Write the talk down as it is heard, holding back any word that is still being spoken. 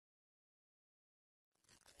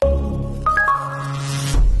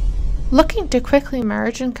Looking to quickly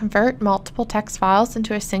merge and convert multiple text files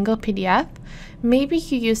into a single PDF? Maybe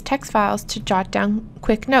you use text files to jot down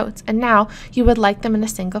quick notes, and now you would like them in a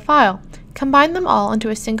single file. Combine them all into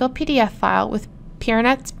a single PDF file with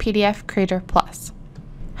Peernet's PDF Creator Plus.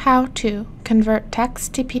 How to convert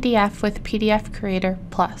text to PDF with PDF Creator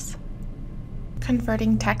Plus.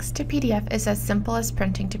 Converting text to PDF is as simple as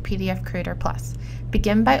printing to PDF Creator Plus.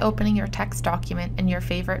 Begin by opening your text document in your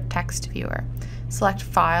favorite text viewer. Select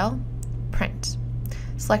File, Print.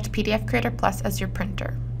 Select PDF Creator Plus as your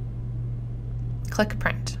printer. Click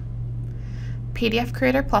Print. PDF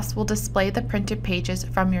Creator Plus will display the printed pages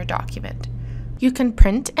from your document. You can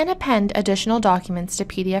print and append additional documents to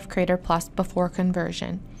PDF Creator Plus before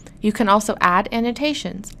conversion. You can also add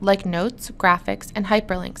annotations like notes, graphics, and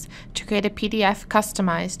hyperlinks to create a PDF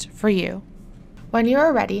customized for you. When you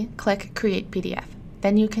are ready, click Create PDF.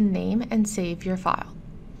 Then you can name and save your file.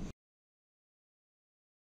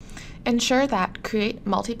 Ensure that Create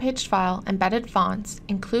Multi-Page File, Embedded Fonts,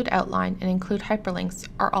 Include Outline, and Include Hyperlinks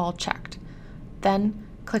are all checked. Then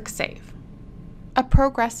click Save. A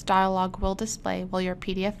progress dialog will display while your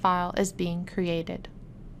PDF file is being created.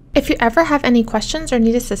 If you ever have any questions or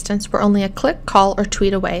need assistance, we're only a click, call, or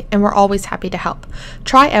tweet away, and we're always happy to help.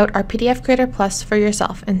 Try out our PDF Creator Plus for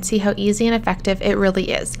yourself and see how easy and effective it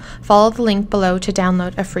really is. Follow the link below to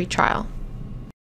download a free trial.